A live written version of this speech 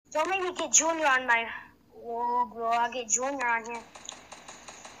Don't make me get Junior on my... Whoa, bro, I'll get Junior on here.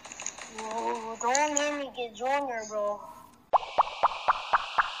 Whoa, don't make me get Junior, bro.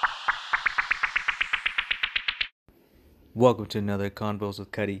 Welcome to another Convos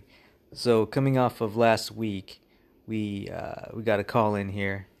with Cutty. So coming off of last week, we got a call in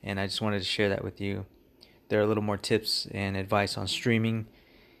here, and I just wanted to share that with you. There are a little more tips and advice on streaming,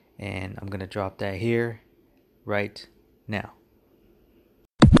 and I'm gonna drop that here right now.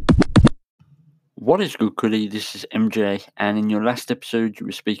 What is good, Cutty? This is MJ, and in your last episode, you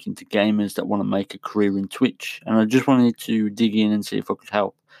were speaking to gamers that want to make a career in Twitch, and I just wanted to dig in and see if I could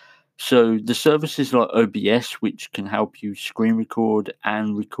help. So, the services like OBS, which can help you screen record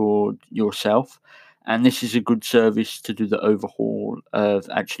and record yourself, and this is a good service to do the overhaul of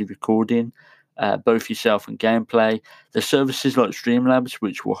actually recording both yourself and gameplay. The services like Streamlabs,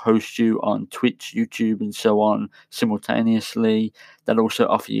 which will host you on Twitch, YouTube, and so on simultaneously. That also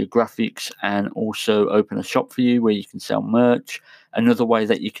offer you graphics and also open a shop for you where you can sell merch. Another way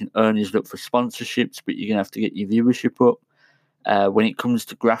that you can earn is look for sponsorships, but you're going to have to get your viewership up. When it comes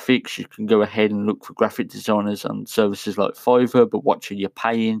to graphics, you can go ahead and look for graphic designers on services like Fiverr, but watch who you're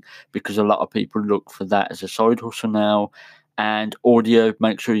paying, because a lot of people look for that as a side hustle now. And audio,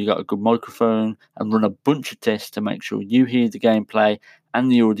 make sure you got a good microphone and run a bunch of tests to make sure you hear the gameplay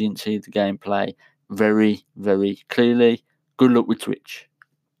and the audience hear the gameplay very, very clearly. Good luck with Twitch.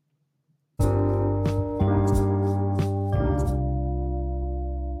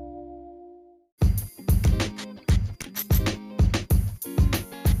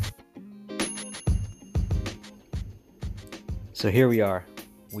 So here we are.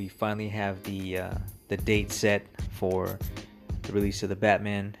 We finally have the date set for the release of the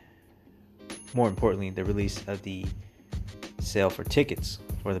Batman. More importantly, the release of the sale for tickets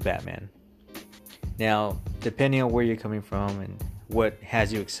for the Batman. Now, depending on where you're coming from and what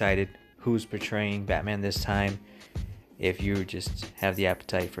has you excited, who's portraying Batman this time, if you just have the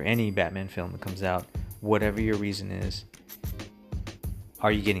appetite for any Batman film that comes out, whatever your reason is,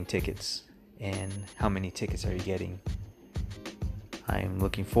 are you getting tickets? And how many tickets are you getting? I'm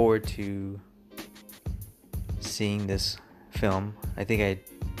looking forward to seeing this film. I think I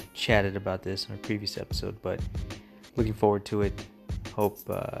chatted about this in a previous episode, but looking forward to it. Hope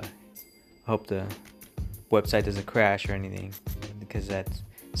the website doesn't crash or anything, because that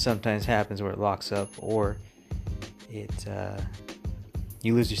sometimes happens where it locks up or it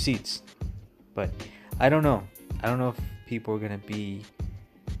you lose your seats. But I don't know if people are gonna be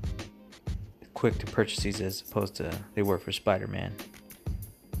quick to purchase these as opposed to they were for Spider-Man.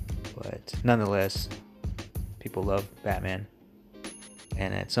 But nonetheless, people love Batman,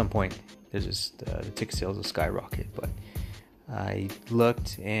 and at some point there's just the ticket sales will skyrocket. But I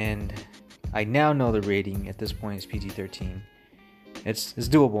looked, and I now know the rating at this point is PG-13. It's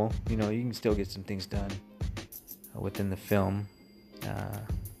doable. You can still get some things done within the film,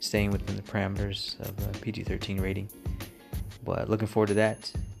 staying within the parameters of a PG-13 rating. But looking forward to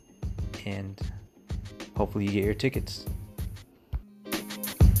that, and hopefully you get your tickets.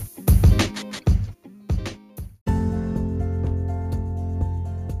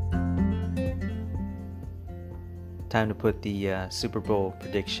 Time to put the Super Bowl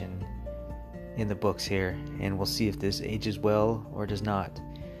prediction in the books here, and we'll see if this ages well or does not.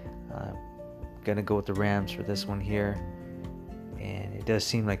 Gonna go with the Rams for this one here, and it does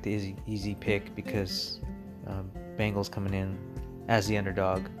seem like the easy pick because Bengals coming in as the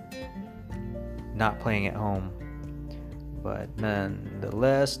underdog, not playing at home. But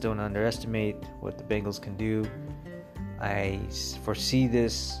nonetheless, don't underestimate what the Bengals can do. I foresee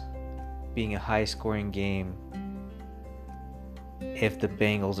this being a high-scoring game if the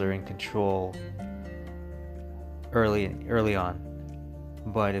Bengals are in control early on.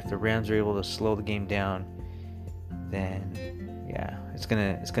 But if the Rams are able to slow the game down, then yeah, it's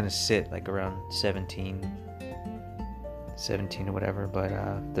gonna sit like around 17 or whatever. But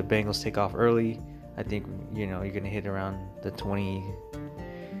if the Bengals take off early, I think you're gonna hit around the 20,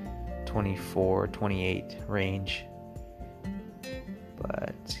 24, 28 range.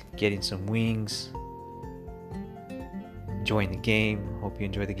 But getting some wings, enjoying the game. Hope you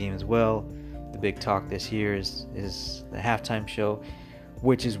enjoy the game as well. The big talk this year is the halftime show,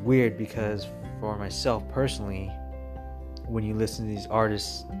 which is weird because for myself personally, when you listen to these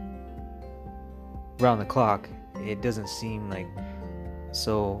artists round the clock, it doesn't seem like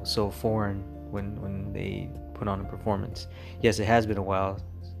so foreign when they put on a performance. Yes, it has been a while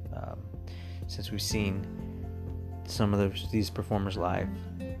since we've seen some of these performers live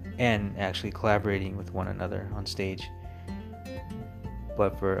and actually collaborating with one another on stage.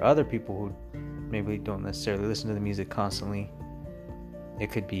 But for other people who maybe don't necessarily listen to the music constantly,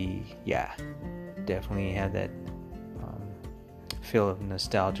 it could be, definitely have that feel of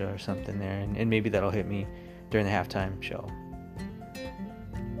nostalgia or something there, and maybe that'll hit me during the halftime show.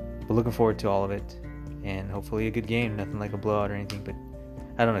 But looking forward to all of it, and hopefully a good game, nothing like a blowout or anything, but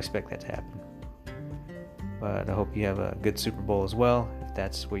I don't expect that to happen. But I hope you have a good Super Bowl as well, if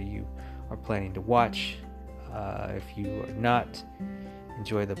that's what you are planning to watch. If you are not,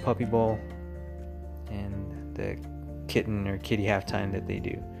 enjoy the Puppy Bowl and the kitten or kitty halftime that they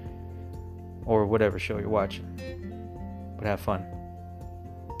do, or whatever show you're watching. But have fun.